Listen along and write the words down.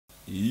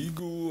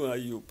Eagle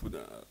Eye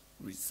Opener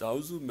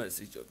resounds the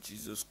message of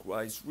Jesus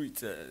Christ's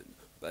return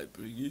by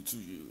bringing to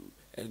you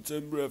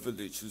end-time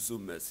revelations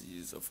and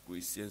messages of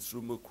Christians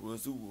from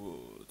across the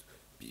world.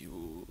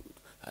 Behold,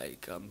 I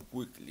come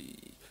quickly.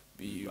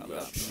 Be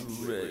rapture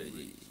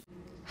ready.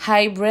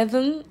 Hi,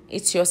 brethren,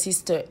 it's your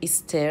sister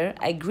Esther.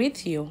 I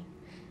greet you.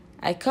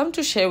 I come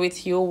to share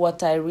with you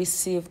what I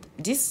received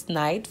this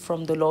night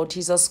from the Lord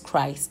Jesus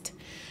Christ.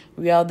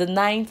 We are the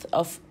 9th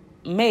of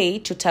May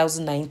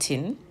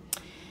 2019.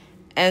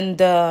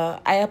 And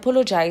I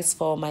apologize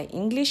for my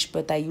English,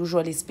 but I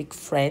usually speak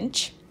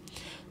French.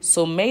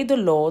 So may the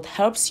Lord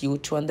helps you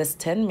to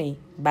understand me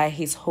by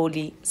His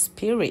Holy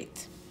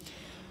Spirit.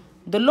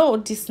 The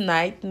Lord this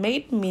night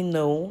made me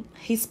know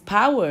His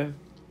power.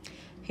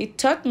 He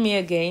taught me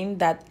again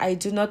that I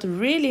do not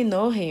really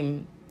know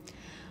Him.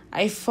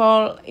 I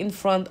fall in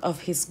front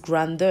of His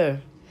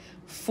grandeur,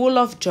 full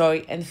of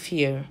joy and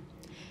fear.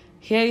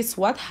 Here is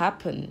what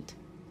happened.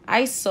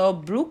 I saw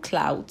blue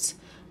clouds,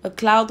 a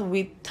cloud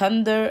with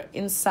thunder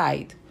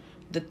inside.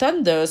 The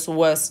thunders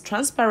was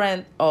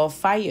transparent or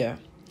fire.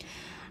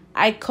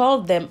 I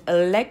called them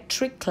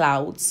electric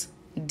clouds.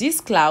 These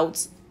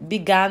clouds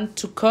began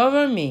to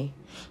cover me,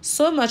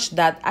 so much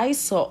that I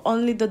saw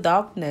only the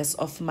darkness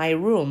of my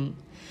room.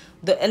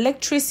 The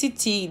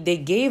electricity they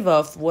gave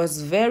off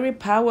was very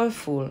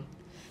powerful.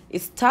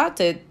 It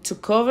started to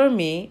cover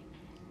me,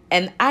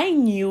 and I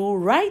knew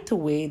right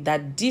away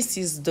that this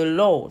is the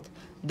Lord,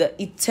 the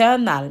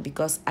Eternal,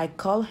 because I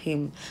call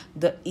Him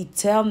the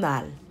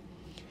Eternal.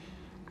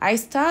 I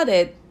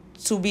started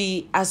to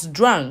be as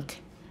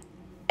drunk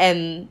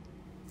and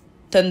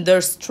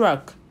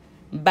thunderstruck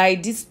by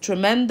this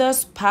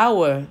tremendous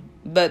power,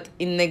 but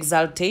in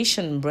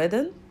exaltation,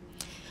 brethren.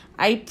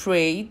 I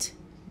prayed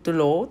the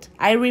Lord,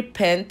 I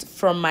repent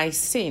from my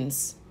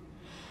sins.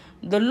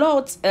 The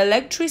Lord's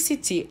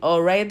electricity,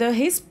 or rather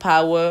His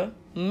power,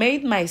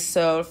 made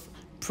myself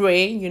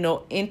pray,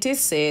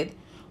 intercede,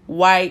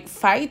 while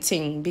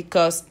fighting,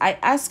 because I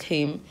asked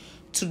Him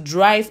to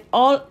drive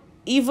all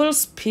evil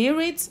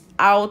spirits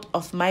out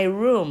of my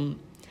room.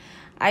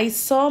 I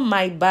saw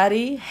my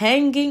body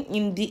hanging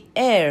in the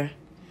air.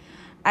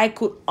 I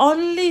could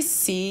only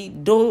see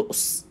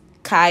those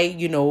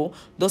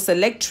those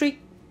electric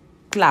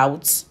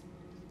clouds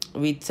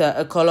with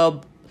a color,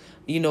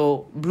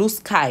 blue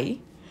sky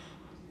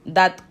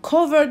that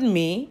covered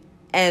me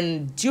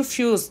and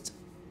diffused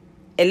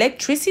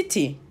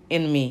electricity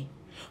in me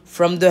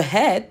from the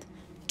head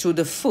to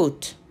the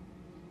foot.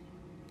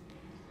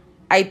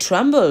 I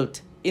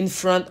trembled in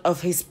front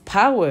of His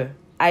power.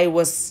 I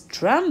was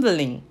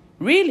trembling,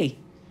 really.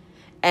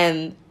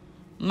 And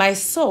my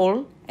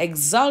soul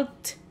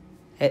exalted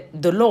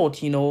the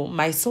Lord,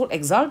 my soul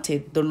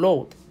exalted the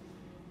Lord.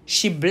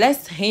 She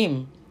blessed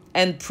Him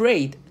and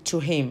prayed to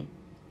Him.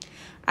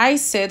 I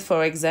said,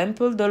 for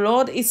example, the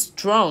Lord is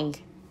strong,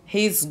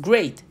 He is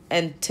great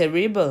and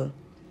terrible.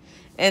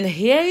 And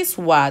here is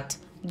what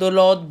the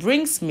Lord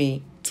brings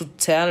me to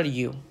tell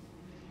you.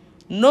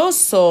 No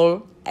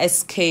soul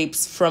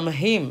escapes from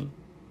Him.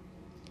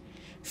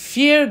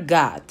 Fear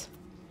God.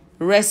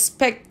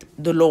 Respect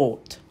the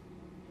Lord.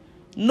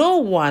 No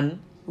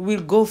one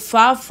will go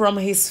far from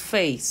His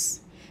face.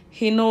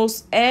 He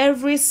knows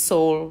every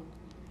soul.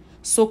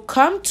 So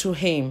come to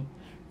Him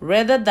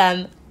rather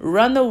than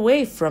run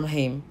away from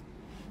Him.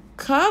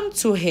 Come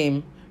to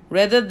Him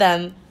rather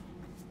than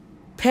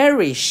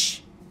perish.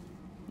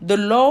 The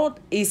Lord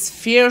is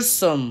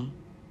fearsome.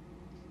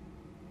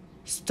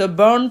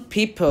 Stubborn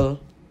people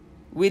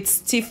with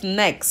stiff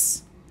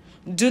necks.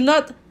 Do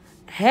not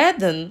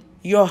harden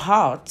your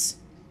hearts.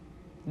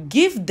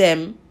 Give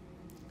them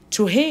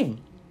to Him.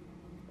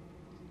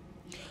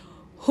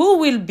 Who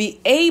will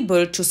be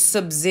able to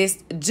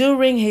subsist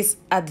during His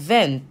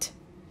advent,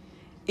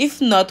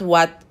 if not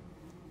what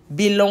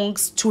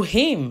belongs to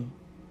Him?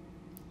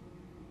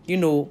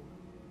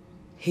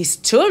 His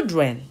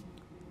children.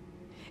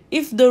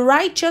 If the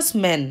righteous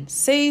man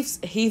saves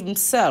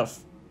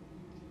himself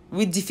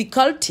with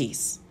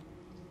difficulties,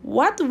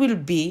 what will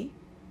be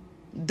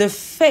the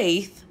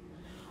faith,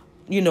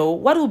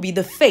 what will be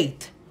the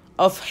faith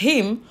of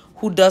him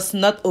who does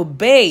not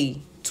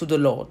obey to the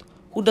Lord,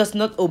 who does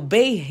not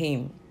obey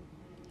Him?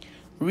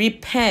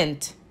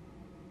 Repent.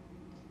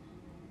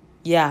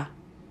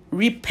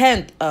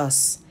 Repent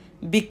us,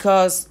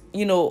 because,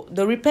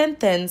 the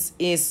repentance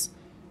is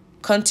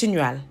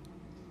continual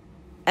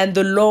and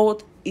the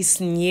Lord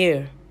is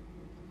near.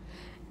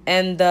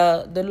 And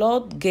the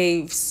Lord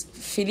gave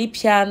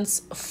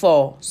Philippians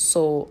 4.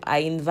 So I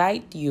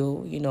invite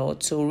you,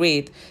 to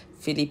read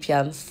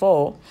Philippians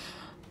 4.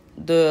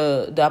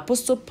 The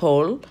Apostle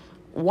Paul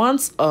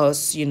wants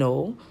us,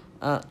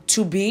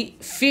 to be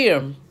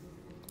firm,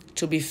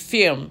 in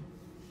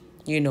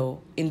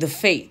the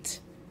faith,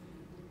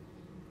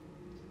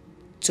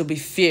 to be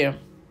firm,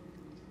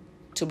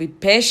 to be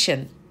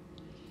patient,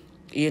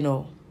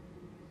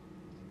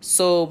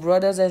 So,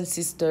 brothers and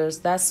sisters,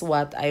 that's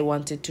what I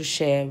wanted to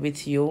share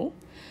with you.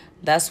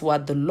 That's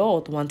what the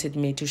Lord wanted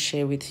me to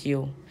share with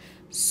you.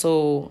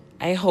 So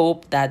I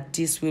hope that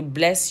this will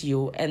bless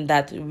you, and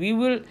that we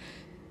will,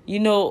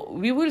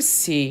 we will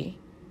see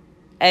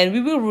and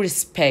we will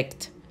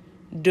respect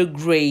the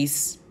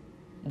grace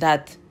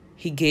that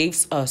he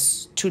gives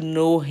us to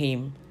know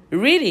him,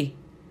 really.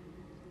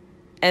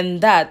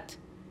 And that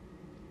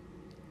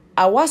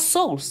our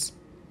souls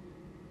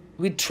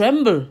will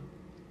tremble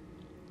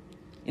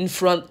in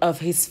front of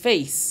his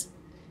face,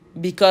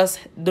 because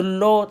the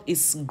Lord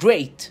is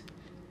great.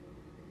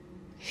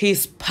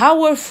 He's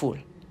powerful.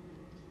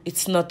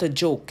 It's not a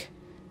joke.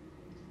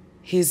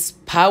 He's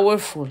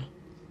powerful.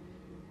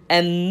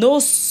 And no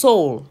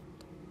soul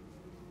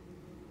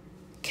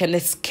can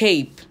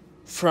escape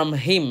from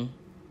him.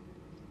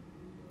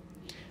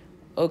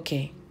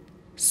 Okay,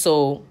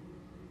 so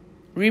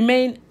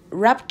remain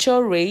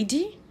rapture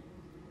ready,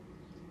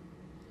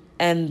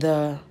 and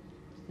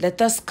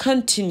let us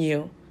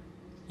continue,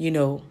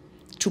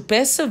 to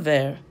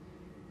persevere,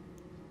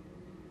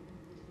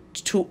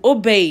 to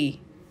obey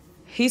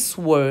his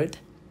word,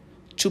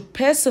 to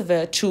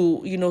persevere,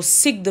 to,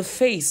 seek the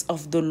face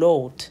of the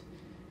Lord.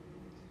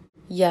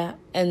 Yeah,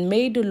 and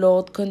may the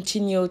Lord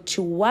continue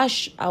to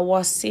wash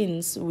our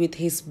sins with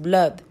his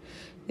blood.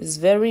 It's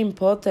very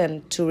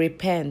important to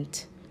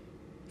repent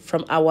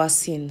from our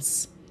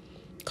sins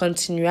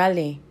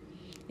continually.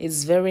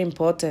 It's very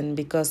important,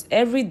 because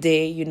every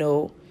day,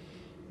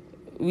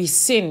 we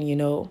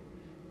sin,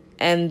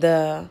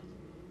 and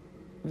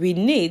we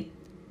need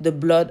the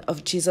blood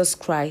of Jesus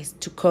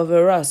Christ to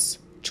cover us,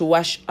 to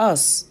wash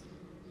us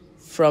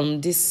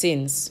from these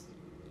sins.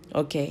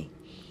 Okay.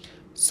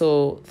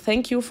 So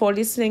thank you for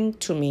listening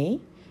to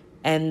me,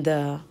 and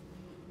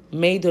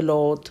may the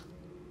Lord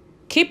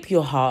keep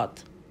your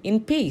heart in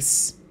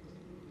peace.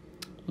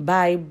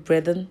 Bye,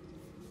 brethren.